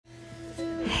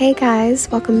Hey guys,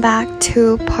 welcome back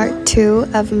to part 2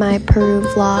 of my Peru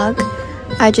vlog.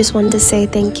 I just wanted to say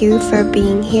thank you for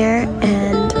being here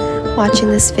and watching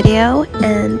this video,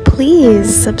 and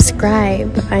please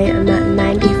subscribe. I am at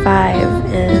 95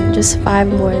 and just 5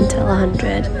 more until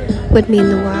 100 would mean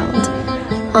the world.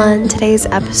 On today's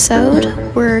episode,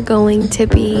 we're going to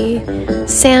be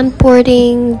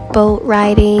sandboarding, boat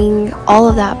riding, all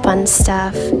of that fun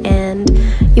stuff, and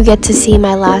you get to see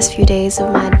my last few days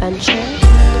of my adventure.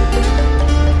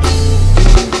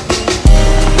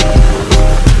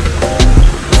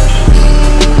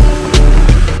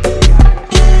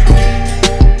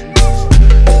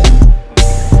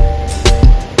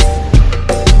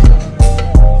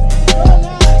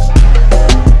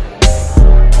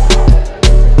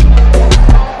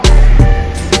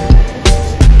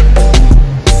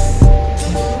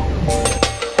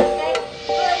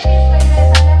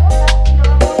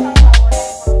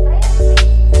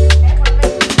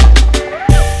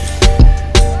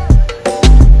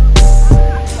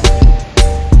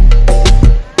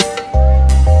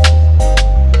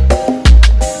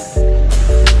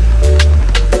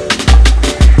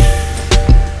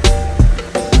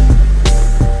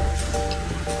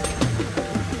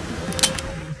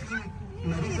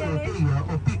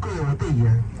 O pico de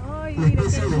botella, la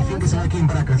especie de delfín que se ve aquí en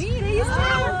Paracas.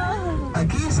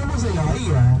 Aquí estamos en la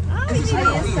bahía. Esta es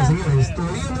una bahía, señores.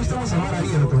 Todavía no estamos en mar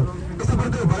abierto. Esta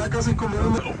parte de Paracas es como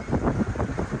un... Acá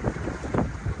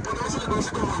se le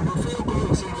conoce como buceo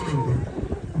común, simplemente.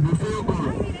 Buceo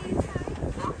común.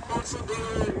 Also they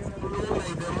know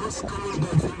like the most common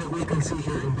dolphin that we can see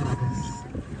here in Paracas.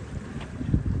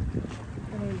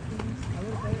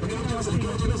 Aquí nos llevamos a la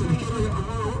izquierda, chicos, a la izquierda, ya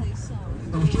abajo.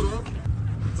 A la izquierda.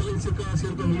 Salen cerca de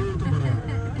ciertos minutos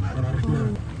para respirar.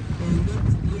 And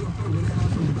that's beautiful. We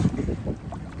have from the back.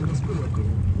 It is beautiful.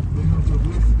 We have to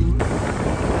breathe in.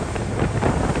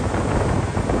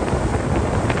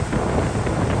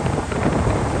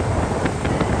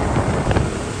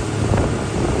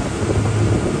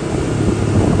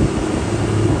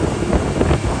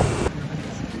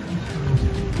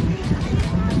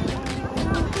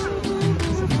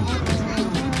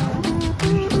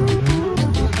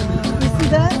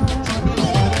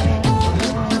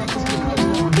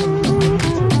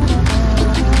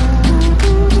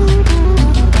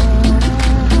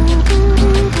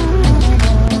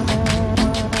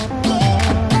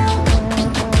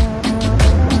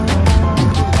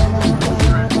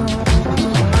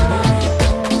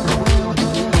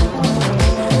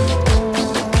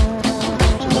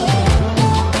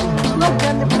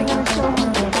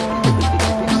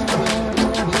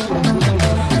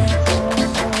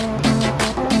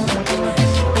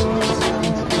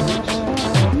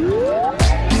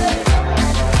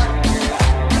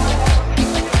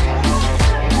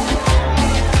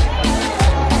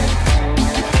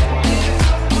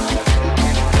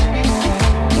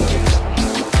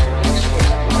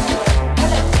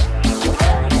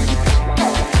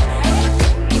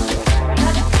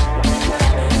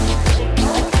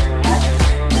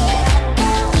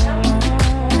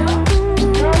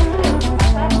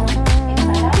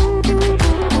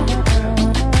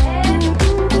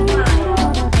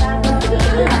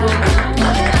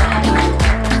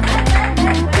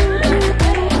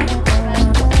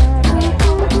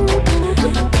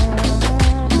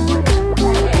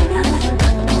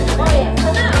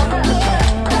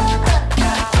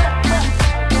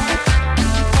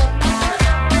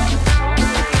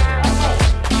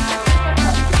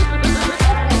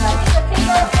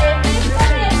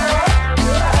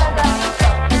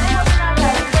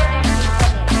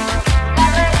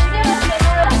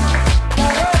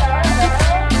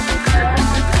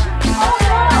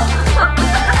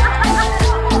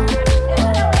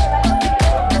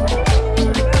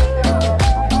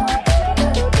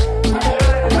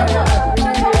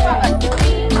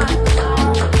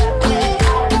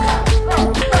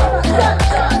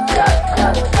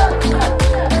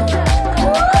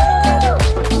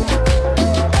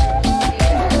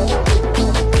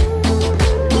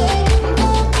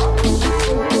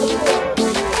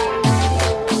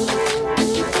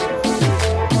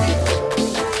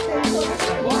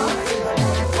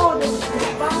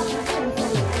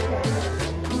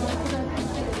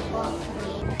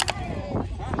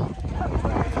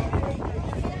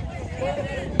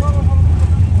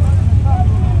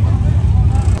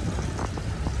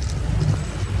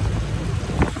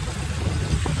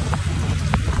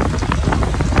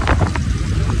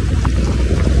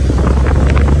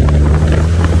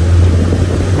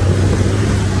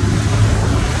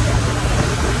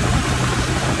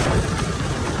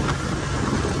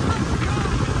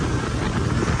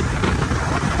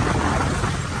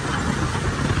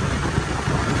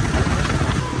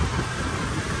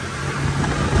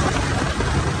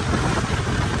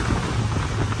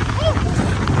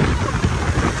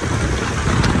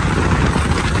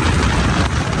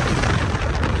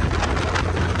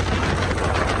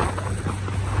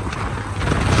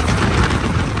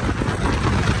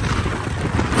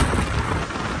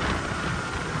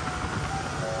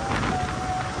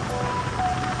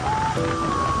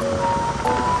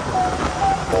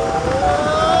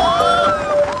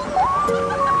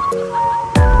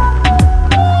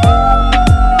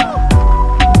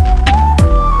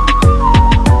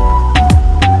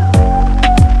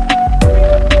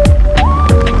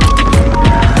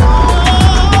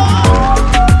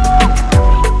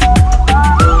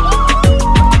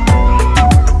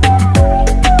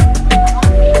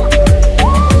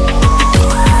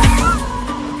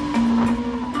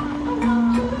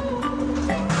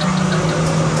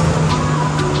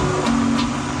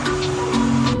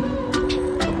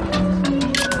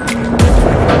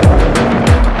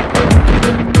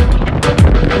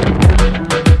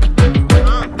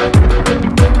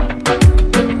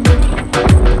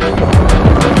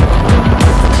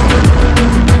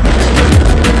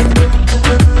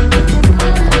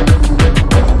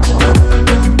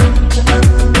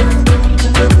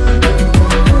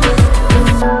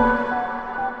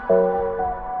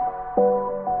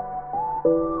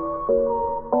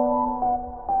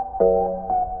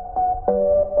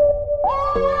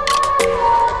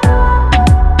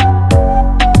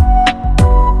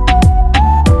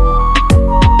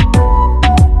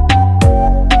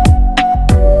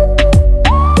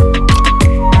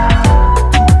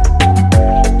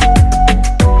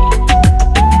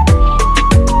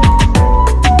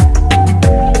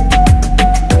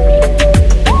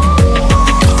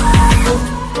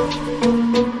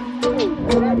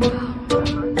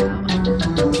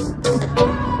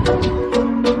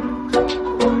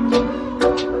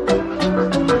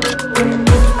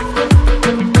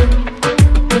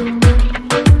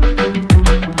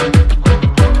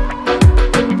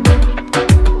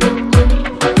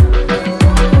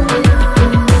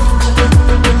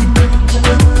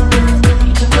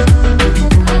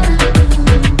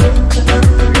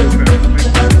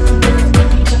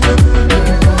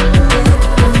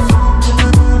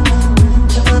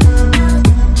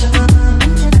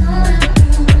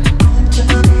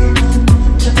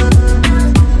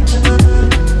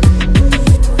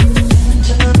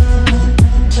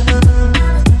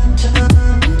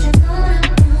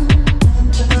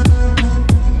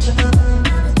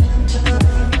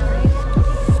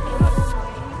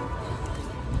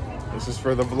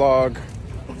 for the vlog.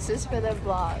 This is for the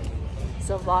vlog.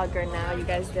 It's a vlogger now. You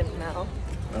guys didn't know.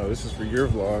 Oh, this is for your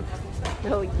vlog.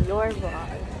 No, your vlog.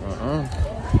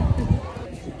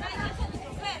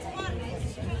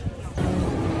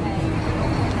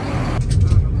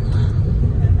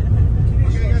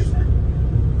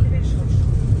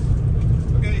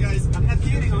 Okay, guys, I'm not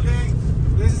kidding, okay?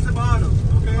 This is the bottom,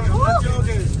 okay? I'm not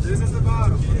joking. This is the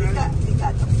bottom, okay? You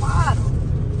got the bottle.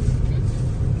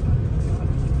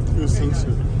 You're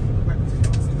sensitive.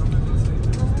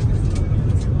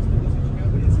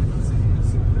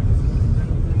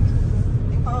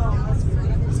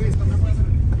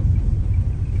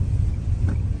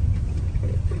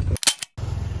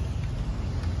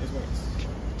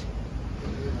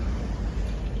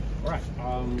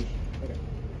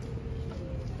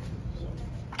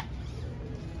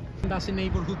 That's a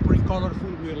neighborhood pretty colorful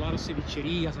with a lot of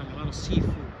cevicherias and a lot of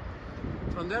seafood.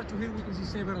 From there to here we can see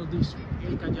several districts.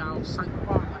 El Callao, Sand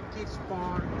Park, Kids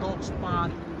Park, Dogs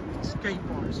Park, skate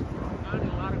parks, and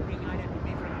a lot of green areas in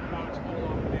different parts all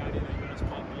over the area that that's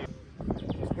popular.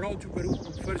 I was brought to Peru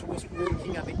and first was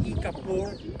working at the Ica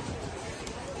port.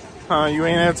 You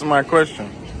ain't answered my question.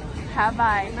 Have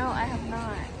I? No, I have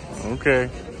not. Okay.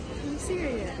 I'm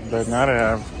serious. But not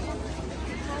have.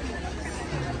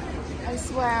 I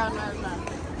swear on my love.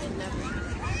 Never.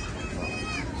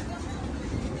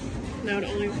 No, I would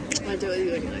only want to do it with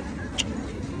you anyway.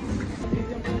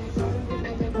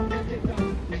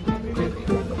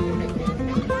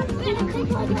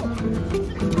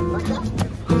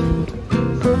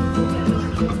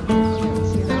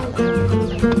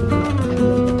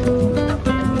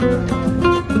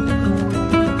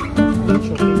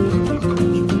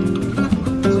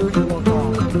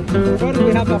 First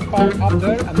we have that park up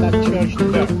there and that church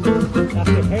there. That's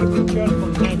the heritage church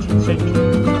from the 19th century. The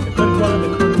first one of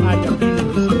the first area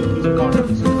buildings is part of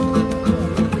this.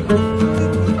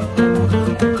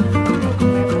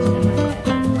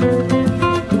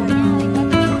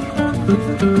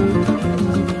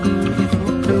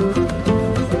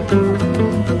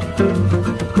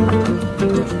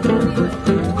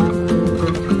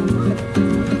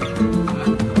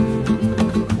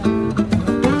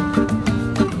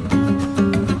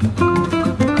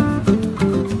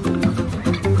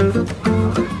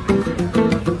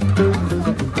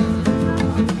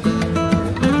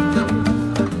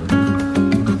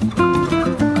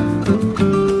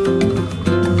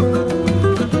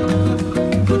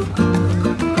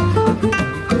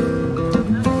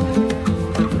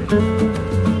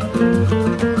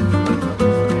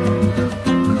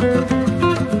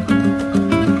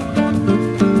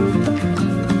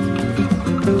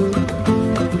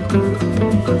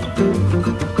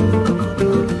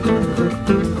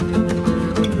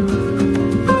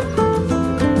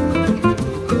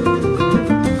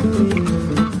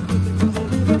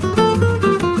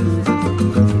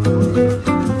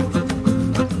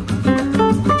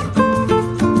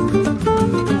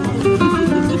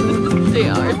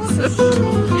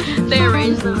 They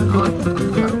arranged them in order.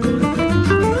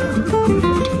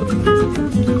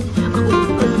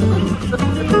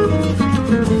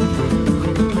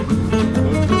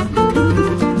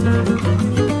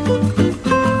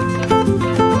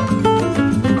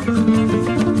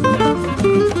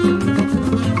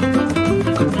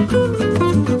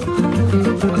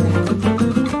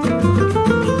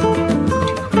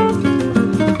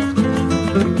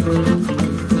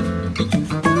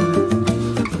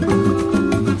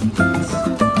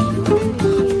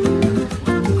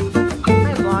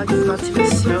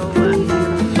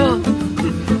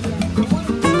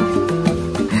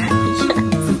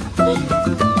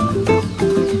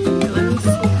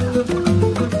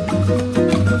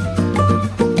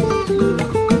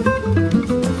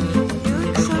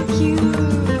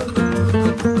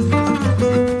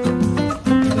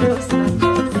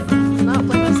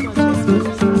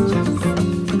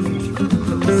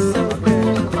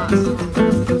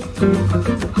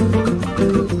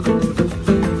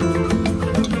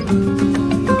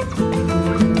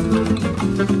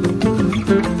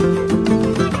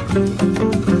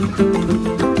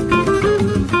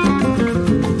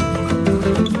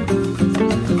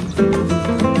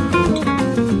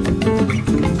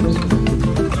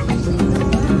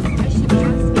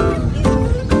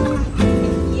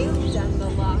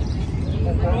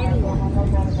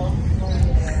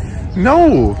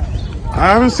 No,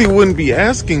 I obviously wouldn't be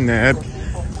asking that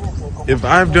if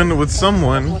I've done it with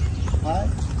someone.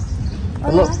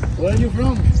 Hello. Where are you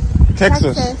from?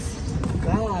 Texas.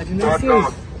 God, United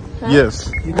States.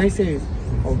 Yes. United States.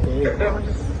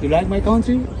 Okay. You like my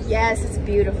country? Yes, it's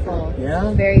beautiful.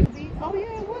 Yeah. Very. Oh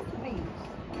yeah, it was the beach.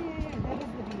 Yeah, that is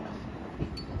the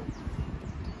beach.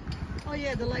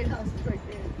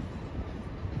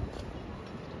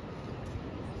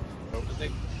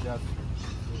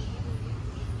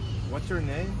 your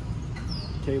name?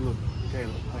 Caleb.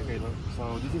 Caleb. Hi, Caleb.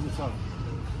 So this is the song.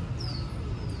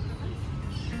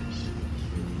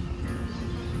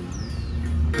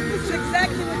 It's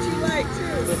exactly what you like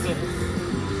too.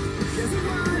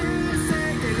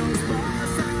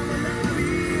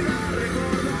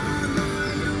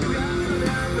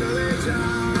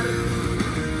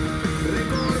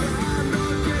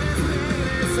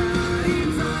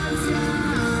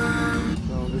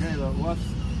 So, Caleb, what's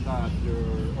your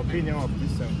opinion of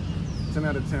this song? 10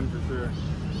 out of 10 for sure.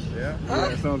 Yeah? Huh? Yeah,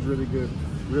 it sounds really good.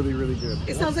 Really, really good.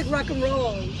 It sounds like rock and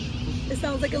roll. It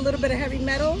sounds like a little bit of heavy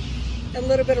metal, and a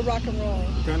little bit of rock and roll.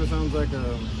 It kind of sounds like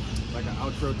an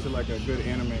outro to like a good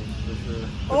anime for sure.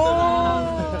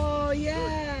 Oh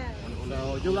yeah.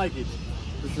 So you like it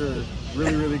for sure.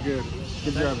 Really, really good.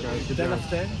 Good job, guys. Good job. 10 out of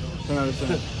 10? 10 out of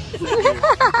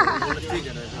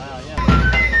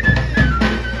 10.